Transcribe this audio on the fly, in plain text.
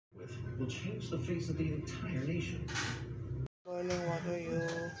will change the face of the entire nation. Boiling water, you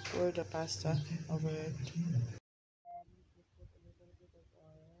pour the pasta over it.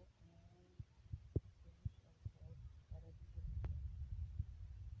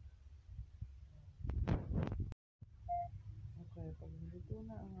 Okay, pag nilito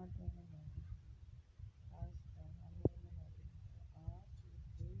na ang ating pasta, haluin na natin at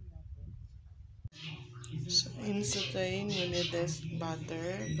i-drain natin. So, in sauteing, you need this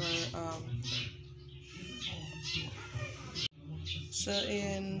butter. So,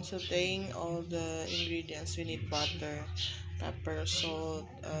 in sauteing all the ingredients, we need butter, pepper, salt,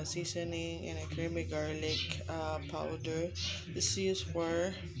 seasoning, and a creamy garlic powder. This is used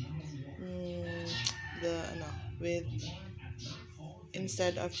for the with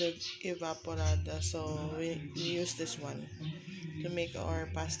instead of the evaporada, so we use this one to make our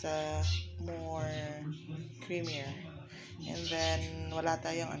pasta more creamier. And then wala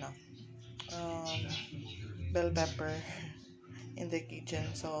tayong um, bell pepper in the kitchen,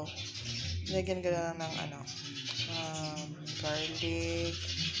 so lagyan ka lang ng garlic,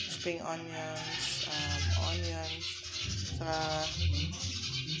 spring onions, saka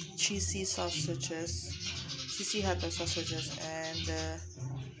cheesy sausages, cheesy hot dog sausages, and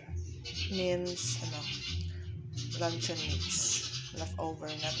minced luncheon meats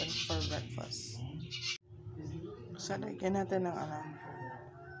leftover natin for breakfast. So, lagyan natin ng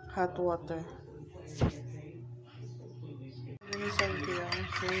hot water. Linisan ko yung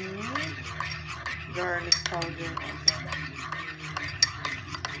creamy garlic powder natin.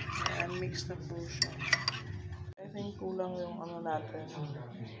 Ayan, mix na po siya. I think kulang yung natin,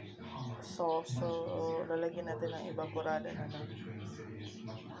 sauce. So, lalagyan natin ng evaporada na lang.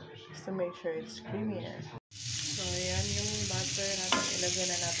 Just to make sure it's creamier. So, ayan yung butter natin. Ilagyan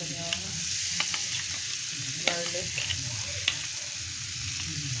na natin yung garlic.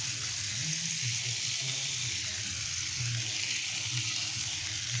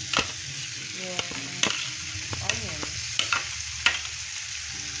 Yung onions.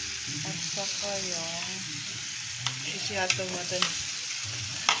 At saka yung isiyatong natin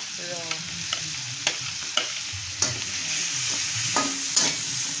raw.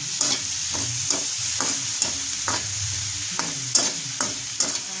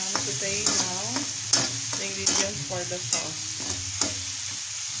 Today now, the ingredients for the sauce.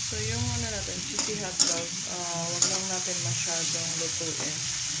 So, yung natin, cheesy hot dog, wag lang natin masyadong lutuin.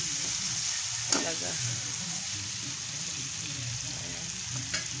 Talaga. Ayan.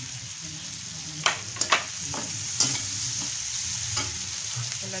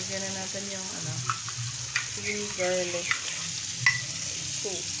 Ilagyan na natin yung green garlic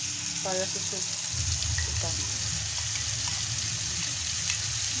soup para sa soup ito.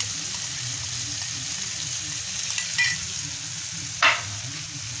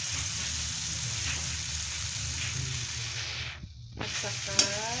 At saka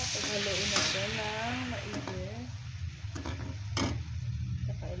paghaluin natin ng maigi.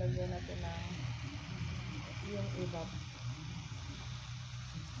 Saka ilagyan natin ng yung evap.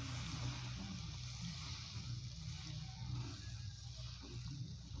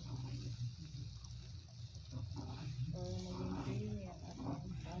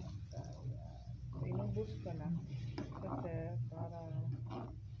 Inubos ka na kasi parang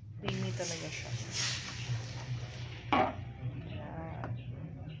creamy talaga siya. Ayan.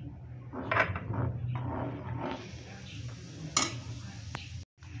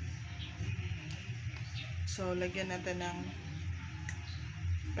 So, lagyan natin ng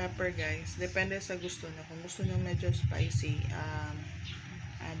pepper, guys. Depende sa gusto nyo. Kung gusto nyo medyo spicy,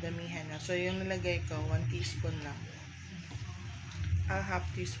 damihan na. So, yung nilagay ko, 1 teaspoon lang. Half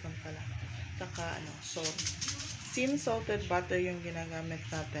teaspoon pala. Saka, salt. Since salted butter yung ginagamit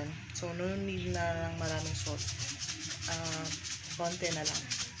natin, so, no need na lang maraming salt. Konti na lang.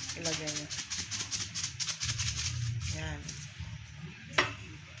 Ilagay nyo. Yan.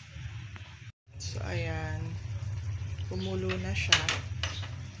 So, ayan. Kumulo na siya.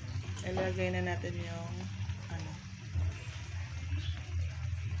 Ilagay na natin yung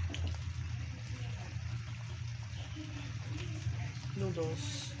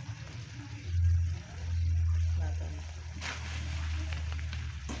noodles natin.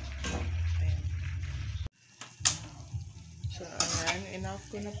 Ayan. So, ayan. Enough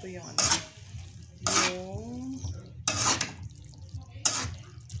ko na po yung yung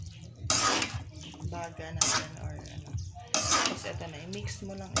baga natin or tapos ito na, i-mix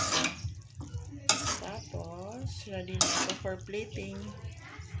mo lang ito. Tapos, ready na ito for plating.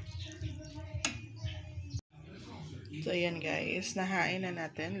 So, ayan guys, nahain na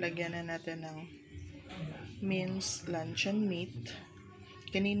natin. Lagyan na natin ng minced luncheon meat.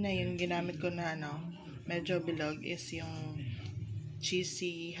 Kanina yung ginamit ko na medyo bilog is yung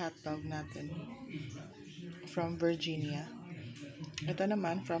cheesy hotdog natin from Virginia. Ito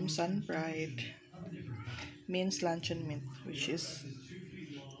naman from Sun Pride, minced luncheon meat, which is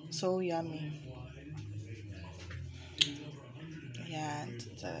so yummy. Ayan,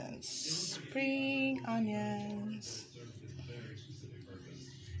 spring onions.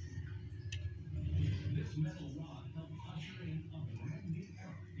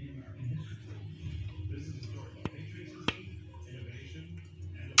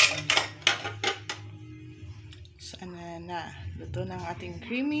 Sana na. Luto ng ating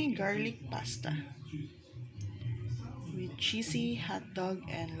creamy garlic pasta with cheesy hotdog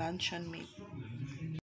and luncheon meat.